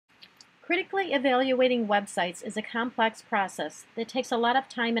Critically evaluating websites is a complex process that takes a lot of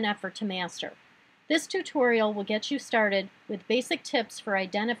time and effort to master. This tutorial will get you started with basic tips for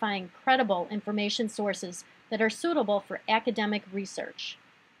identifying credible information sources that are suitable for academic research.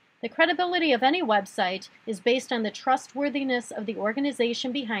 The credibility of any website is based on the trustworthiness of the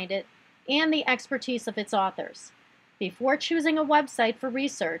organization behind it and the expertise of its authors. Before choosing a website for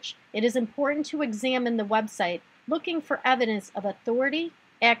research, it is important to examine the website looking for evidence of authority,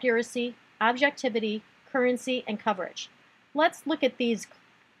 accuracy, objectivity, currency, and coverage. Let's look at these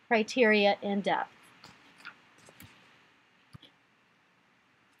criteria in depth.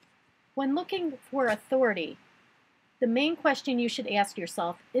 When looking for authority, the main question you should ask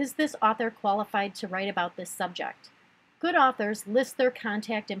yourself, is this author qualified to write about this subject? Good authors list their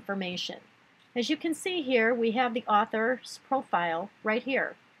contact information. As you can see here, we have the author's profile right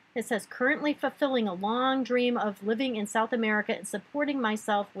here. It says, currently fulfilling a long dream of living in South America and supporting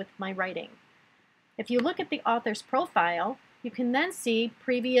myself with my writing. If you look at the author's profile, you can then see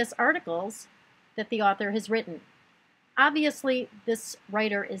previous articles that the author has written. Obviously, this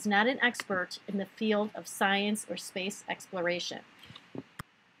writer is not an expert in the field of science or space exploration.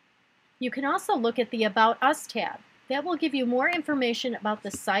 You can also look at the About Us tab. That will give you more information about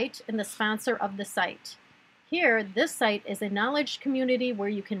the site and the sponsor of the site. Here, this site is a knowledge community where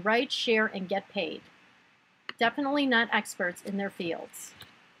you can write, share, and get paid. Definitely not experts in their fields.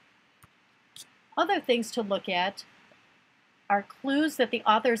 Other things to look at are clues that the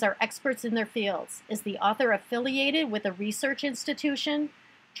authors are experts in their fields. Is the author affiliated with a research institution?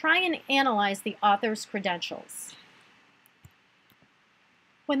 Try and analyze the author's credentials.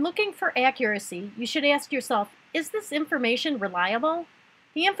 When looking for accuracy, you should ask yourself, is this information reliable?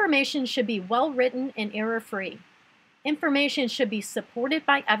 The information should be well written and error-free. Information should be supported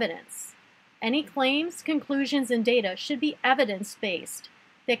by evidence. Any claims, conclusions, and data should be evidence-based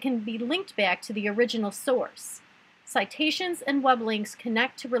that can be linked back to the original source. Citations and web links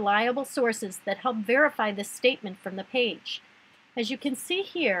connect to reliable sources that help verify the statement from the page. As you can see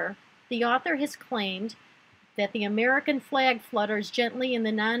here, the author has claimed that the American flag flutters gently in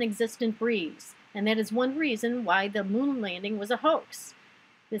the non-existent breeze, and that is one reason why the moon landing was a hoax.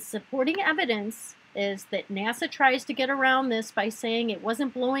 The supporting evidence is that NASA tries to get around this by saying it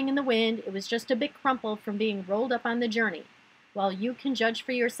wasn't blowing in the wind, it was just a bit crumpled from being rolled up on the journey. Well, you can judge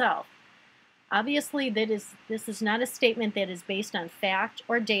for yourself. Obviously, this is not a statement that is based on fact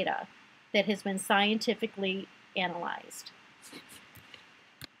or data that has been scientifically analyzed.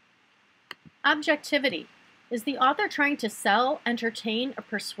 Objectivity. Is the author trying to sell, entertain, or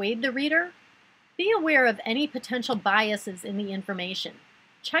persuade the reader? Be aware of any potential biases in the information.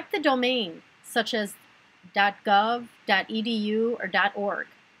 Check the domain, such as .gov, .edu, or .org,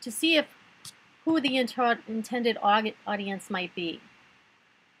 to see who the intended audience might be.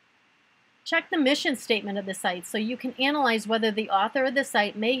 Check the mission statement of the site so you can analyze whether the author of the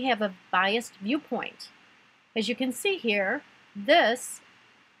site may have a biased viewpoint. As you can see here, this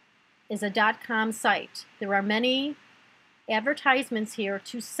is a .com site. There are many advertisements here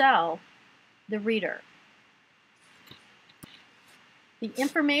to sell the reader. The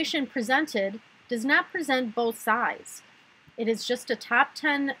information presented does not present both sides. It is just a top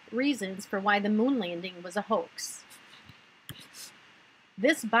 10 reasons for why the moon landing was a hoax.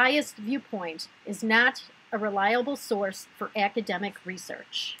 This biased viewpoint is not a reliable source for academic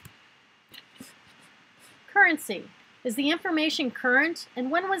research. Currency. Is the information current, and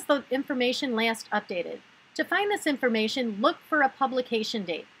when was the information last updated? To find this information, look for a publication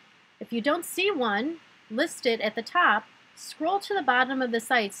date. If you don't see one listed at the top, scroll to the bottom of the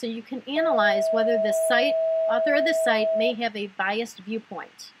site so you can analyze whether the author of the site may have a biased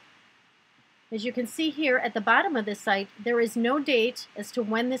viewpoint. As you can see here at the bottom of the site, there is no date as to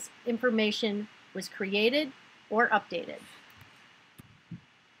when this information was created or updated.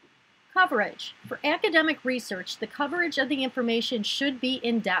 Coverage. For academic research, the coverage of the information should be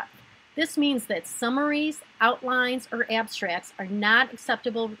in-depth. This means that summaries, outlines, or abstracts are not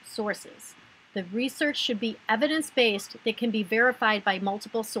acceptable sources. The research should be evidence-based that can be verified by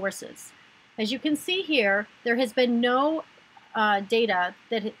multiple sources. As you can see here, there has been no data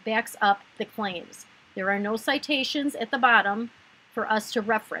that backs up the claims. There are no citations at the bottom for us to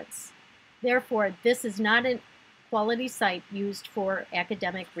reference. Therefore, this is not a quality site used for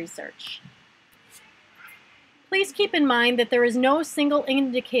academic research. Please keep in mind that there is no single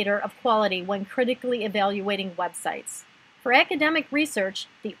indicator of quality when critically evaluating websites. For academic research,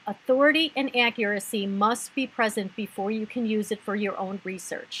 the authority and accuracy must be present before you can use it for your own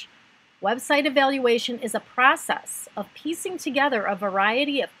research. Website evaluation is a process of piecing together a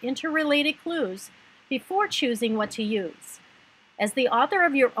variety of interrelated clues before choosing what to use. As the author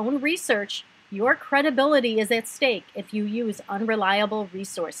of your own research, your credibility is at stake if you use unreliable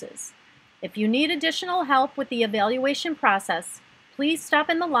resources. If you need additional help with the evaluation process, please stop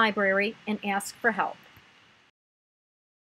in the library and ask for help.